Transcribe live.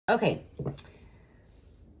Okay.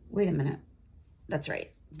 Wait a minute. That's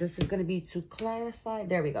right. This is going to be to clarify.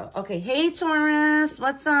 There we go. Okay. Hey, Taurus.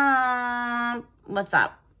 What's up? What's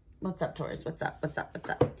up? What's up, Taurus? What's up? What's up? What's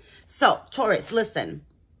up? So, Taurus, listen.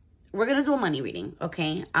 We're going to do a money reading,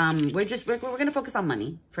 okay? We're going to focus on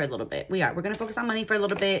money for a little bit. We're going to focus on money for a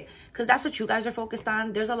little bit because that's what you guys are focused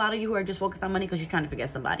on. There's a lot of you who are just focused on money because you're trying to forget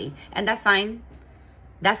somebody. And that's fine.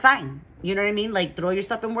 That's fine. You know what I mean? Like, throw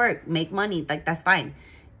yourself in work. Make money. Like, that's fine.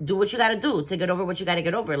 Do what you got to do to get over what you got to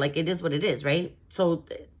get over. Like, it is what it is, right? So,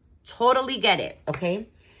 totally get it, okay?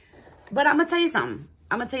 But I'm going to tell you something.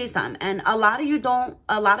 And a lot of you don't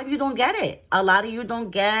get it. A lot of you don't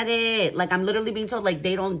get it. Like, I'm literally being told, like,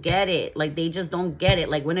 they don't get it. Like, they just don't get it.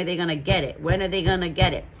 Like, when are they going to get it? When are they going to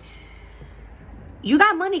get it? You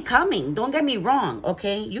got money coming. Don't get me wrong,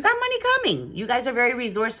 okay? You got money coming. You guys are very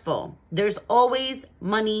resourceful. There's always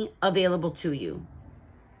money available to you.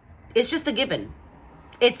 It's just a given.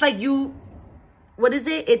 It's like you... What is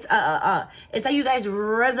it? It's how you guys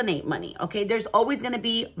resonate money, okay? There's always going to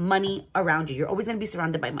be money around you. You're always going to be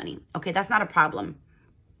surrounded by money, okay? That's not a problem.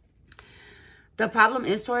 The problem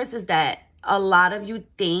is, Taurus, is that a lot of you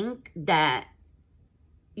think that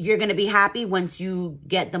you're going to be happy once you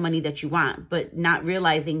get the money that you want, but not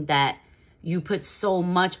realizing that you put so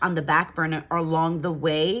much on the back burner along the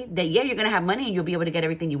way that, yeah, you're going to have money and you'll be able to get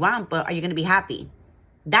everything you want, but are you going to be happy?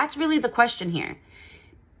 That's really the question here.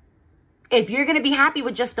 If you're going to be happy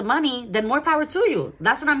with just the money, then more power to you.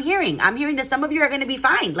 That's what I'm hearing. I'm hearing that some of you are going to be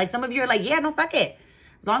fine. Like, some of you are like, yeah, no, fuck it.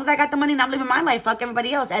 As long as I got the money and I'm living my life, fuck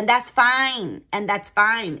everybody else. And that's fine. And that's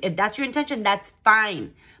fine. If that's your intention, that's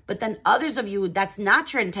fine. But then others of you, that's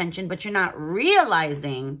not your intention, but you're not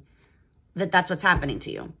realizing that that's what's happening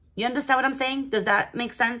to you. You understand what I'm saying? Does that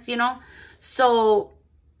make sense, you know? So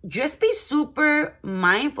just be super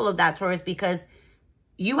mindful of that, Taurus, because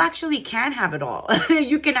you actually can have it all.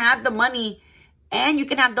 You can have the money and you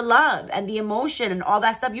can have the love and the emotion and all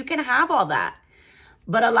that stuff. You can have all that.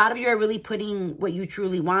 But a lot of you are really putting what you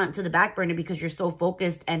truly want to the back burner because you're so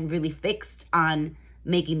focused and really fixed on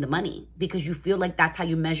making the money because you feel like that's how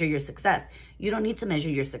you measure your success. You don't need to measure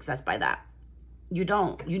your success by that. You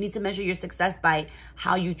don't. You need to measure your success by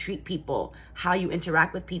how you treat people, how you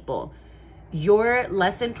interact with people. Your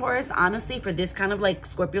lesson, Taurus, honestly, for this kind of like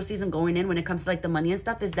Scorpio season going in when it comes to like the money and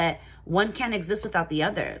stuff is that one can't exist without the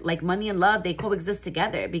other. Like money and love, they coexist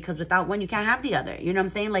together because without one, you can't have the other. You know what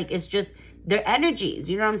I'm saying? Like it's just, they're energies.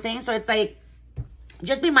 You know what I'm saying? So it's like,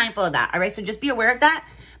 just be mindful of that. All right. So just be aware of that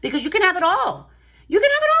because you can have it all. You can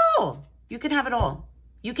have it all. You can have it all.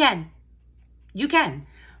 You can. You can.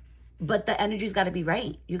 But the energy's got to be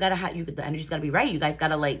right. You got to have, the energy's got to be right. You guys got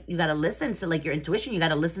to like, you got to listen to like your intuition. You got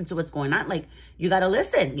to listen to what's going on. Like you got to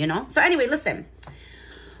listen, you know? So anyway, listen,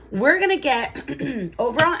 we're going to get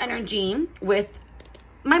overall energy with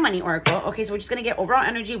my money oracle. Okay. So we're just going to get overall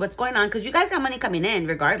energy, what's going on. Cause you guys got money coming in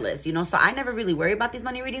regardless, you know? So I never really worry about these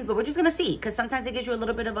money readings, but we're just going to see. Cause sometimes it gives you a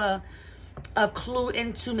little bit of a clue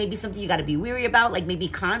into maybe something you got to be weary about, like maybe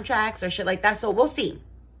contracts or shit like that. So we'll see.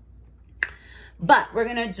 But we're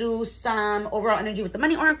going to do some overall energy with the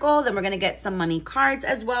money oracle. Then we're going to get some money cards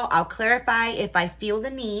as well. I'll clarify if I feel the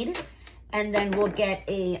need. And then we'll get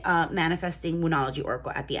a manifesting moonology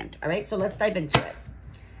oracle at the end. All right, so let's dive into it.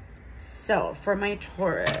 So for my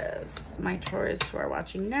Taurus who are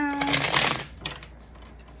watching now.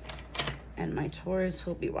 And my Taurus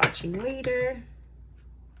who'll be watching later.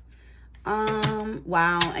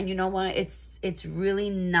 Wow. And you know what? It's really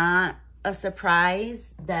not a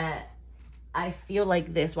surprise that I feel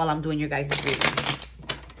like this while I'm doing your guys' reading.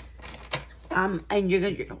 And you're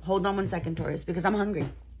gonna hold on one second, Taurus, because I'm hungry.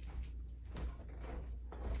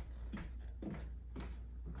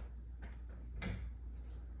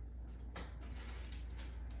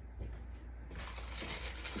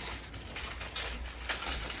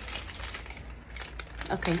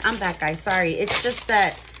 Okay, I'm back, guys. Sorry. It's just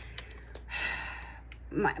that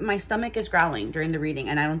my stomach is growling during the reading,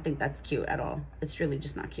 and I don't think that's cute at all. It's really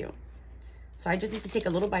just not cute. So I just need to take a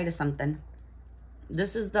little bite of something.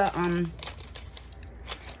 This is the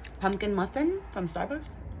pumpkin muffin from Starbucks.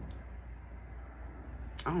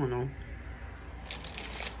 I don't know.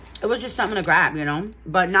 It was just something to grab, you know.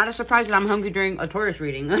 But not a surprise that I'm hungry during a Taurus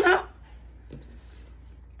reading.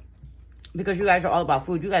 Because you guys are all about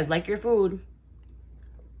food. You guys like your food.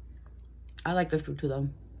 I like good food too, though.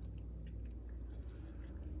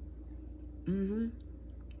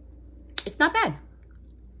 It's not bad.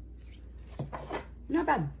 Not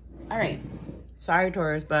bad. All right. Sorry,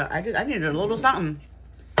 Taurus, but I needed a little something.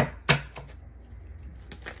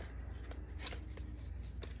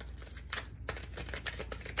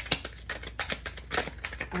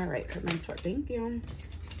 All right, for my Taurus. Thank you.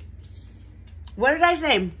 What did I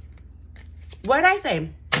say? What did I say?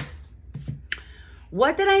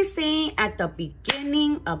 What did I say at the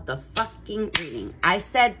beginning of the fucking reading? I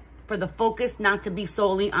said for the focus not to be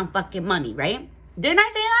solely on fucking money, right? Didn't I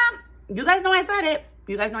say that? You guys know I said it.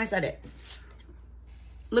 You guys know I said it.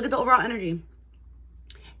 Look at the overall energy.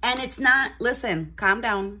 And it's not, listen, calm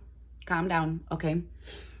down, okay?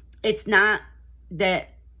 It's not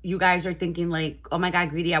that you guys are thinking like, oh my God,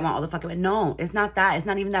 greedy, I want all the fucking money. No, it's not that. It's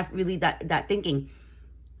not even that really that thinking.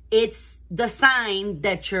 It's the sign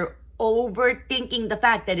that you're overthinking the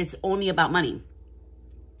fact that it's only about money.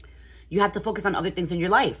 You have to focus on other things in your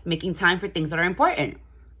life, making time for things that are important.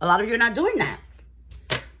 A lot of you are not doing that.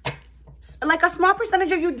 Like a small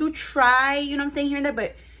percentage of you do try, you know what I'm saying, here and there,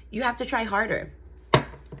 but you have to try harder.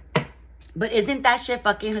 But isn't that shit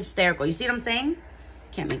fucking hysterical? You see what I'm saying?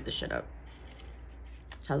 Can't make this shit up.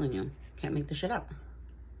 I'm telling you, can't make this shit up.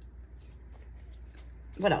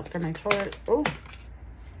 What else for my Taurus? Oh,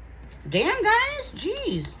 damn, guys,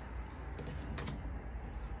 jeez.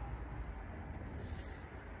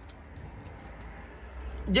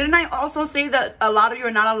 Didn't I also say that a lot of you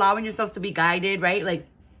are not allowing yourselves to be guided, right? Like,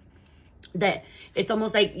 that it's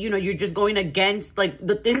almost like, you know, you're just going against, like,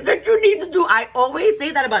 the things that you need to do. I always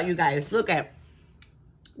say that about you guys. Look at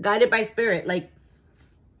guided by spirit. Like,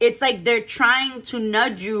 it's like they're trying to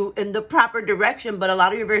nudge you in the proper direction, but a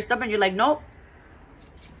lot of you are very stubborn. You're like, nope.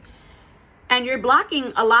 And you're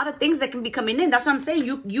blocking a lot of things that can be coming in. That's what I'm saying.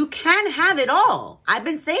 You can have it all. I've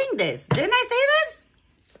been saying this. Didn't I say this?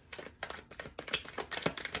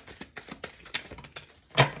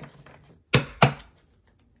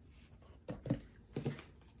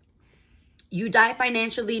 You die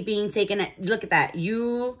financially being taken, look at that.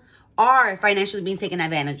 You are financially being taken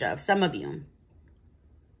advantage of, some of you.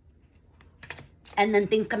 And then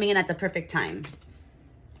things coming in at the perfect time.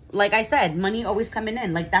 Like I said, money always coming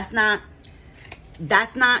in. Like that's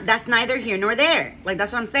neither here nor there. Like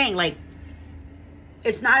that's what I'm saying. Like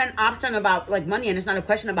it's not an option about like money, and it's not a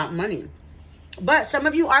question about money. But some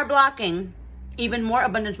of you are blocking even more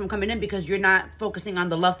abundance from coming in because you're not focusing on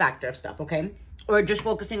the love factor of stuff, okay? Or just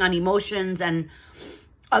focusing on emotions and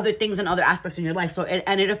other things and other aspects in your life. So,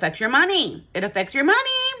 and it affects your money. It affects your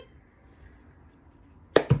money.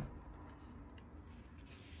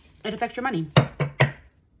 It affects your money. Let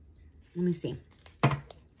me see.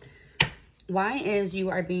 Why is you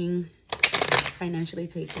are being financially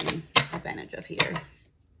taken advantage of here?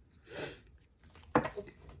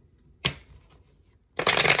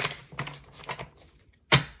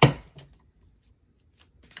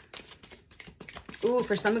 Ooh,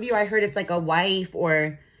 for some of you, I heard it's like a wife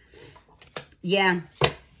or, yeah.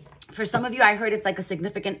 For some of you, I heard it's like a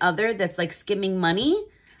significant other that's like skimming money.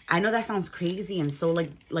 I know that sounds crazy and so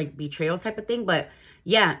like betrayal type of thing, but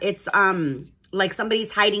yeah, it's like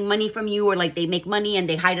somebody's hiding money from you, or like they make money and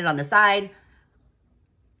they hide it on the side.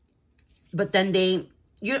 But then they,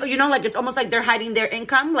 you know, like it's almost like they're hiding their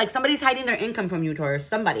income. Like somebody's hiding their income from you, Taurus.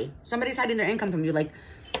 Somebody's hiding their income from you. Like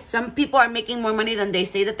some people are making more money than they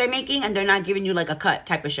say that they're making, and they're not giving you like a cut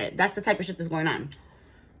type of shit. That's the type of shit that's going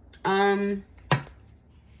on.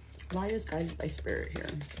 Why is guided by spirit here?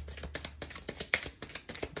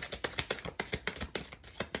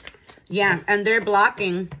 Yeah, and they're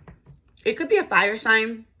blocking. It could be a fire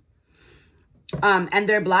sign. And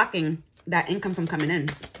they're blocking that income from coming in.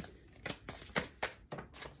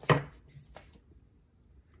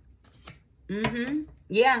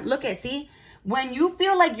 Yeah, look at, see? When you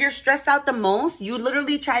feel like you're stressed out the most, you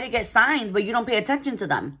literally try to get signs, but you don't pay attention to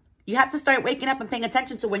them. You have to start waking up and paying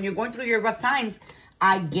attention to when you're going through your rough times.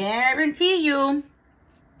 I guarantee you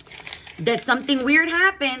that something weird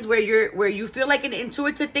happens where you feel like an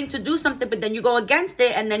intuitive thing to do something, but then you go against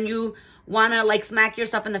it, and then you want to like smack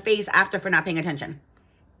yourself in the face after for not paying attention.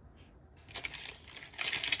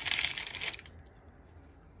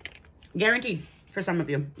 Guaranteed for some of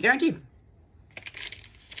you. Guaranteed.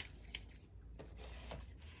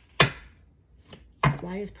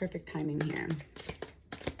 Why is perfect timing here?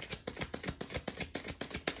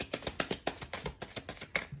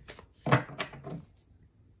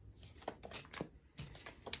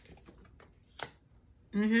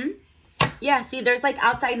 Yeah, see, there's like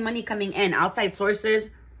outside money coming in, outside sources,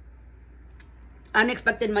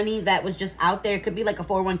 unexpected money that was just out there. It could be like a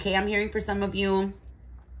 401k I'm hearing for some of you.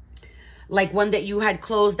 Like one that you had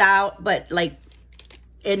closed out, but like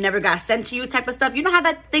it never got sent to you type of stuff. You know how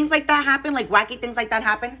that things like that happen? Like wacky things like that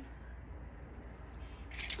happen?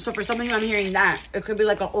 So for some of you, I'm hearing that. It could be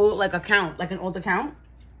like an old account, like an old account.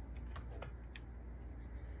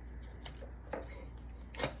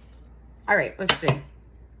 All right, let's see.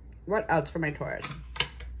 What else for my Taurus?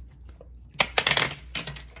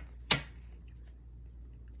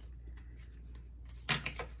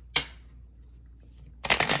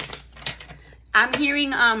 I'm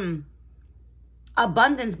hearing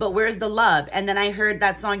abundance, but where's the love? And then I heard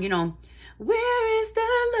that song, you know, where is the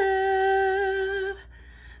love?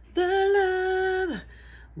 The love.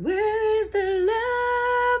 Where is the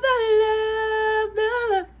love? The love.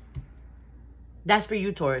 The love. That's for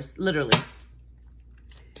you, Taurus. Literally.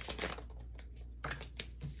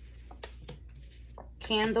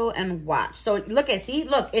 Candle and watch. So look at, see,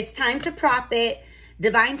 look, it's time to profit.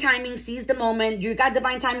 Divine timing, seize the moment. You got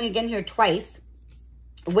divine timing again here twice.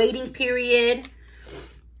 Waiting period.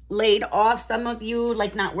 Laid off, some of you,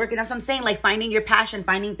 like not working. That's what I'm saying, like finding your passion,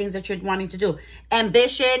 finding things that you're wanting to do.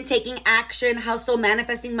 Ambition, taking action, hustle,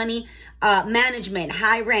 manifesting money, management,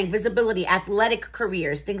 high rank, visibility, athletic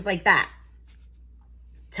careers, things like that.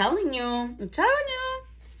 I'm telling you.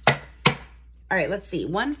 All right, let's see.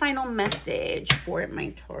 One final message for my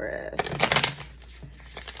Taurus.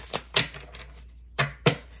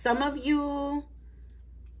 Some of you,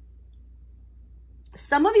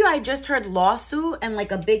 I just heard lawsuit and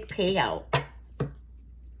like a big payout.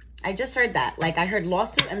 I just heard that. Like I heard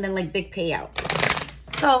lawsuit and then like big payout.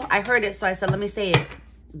 So I heard it. So I said, let me say it.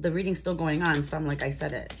 The reading's still going on. So I'm like, I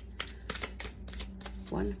said it.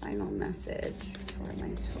 One final message for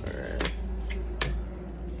my Taurus.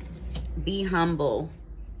 Be humble.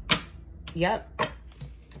 Yep.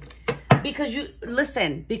 Because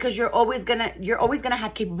you're always gonna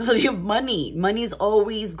have capability of money. Money's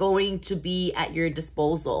always going to be at your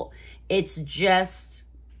disposal. It's just,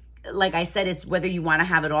 like I said, it's whether you want to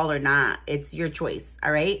have it all or not. It's your choice,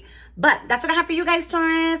 all right? But that's what I have for you guys,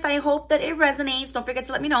 Taurus. I hope that it resonates. Don't forget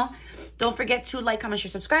to let me know. Don't forget to like, comment,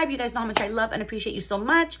 share, subscribe. You guys know how much I love and appreciate you so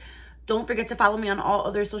much. Don't forget to follow me on all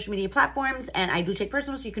other social media platforms. And I do take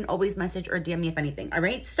personal, so you can always message or DM me if anything, all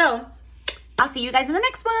right? So I'll see you guys in the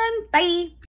next one. Bye.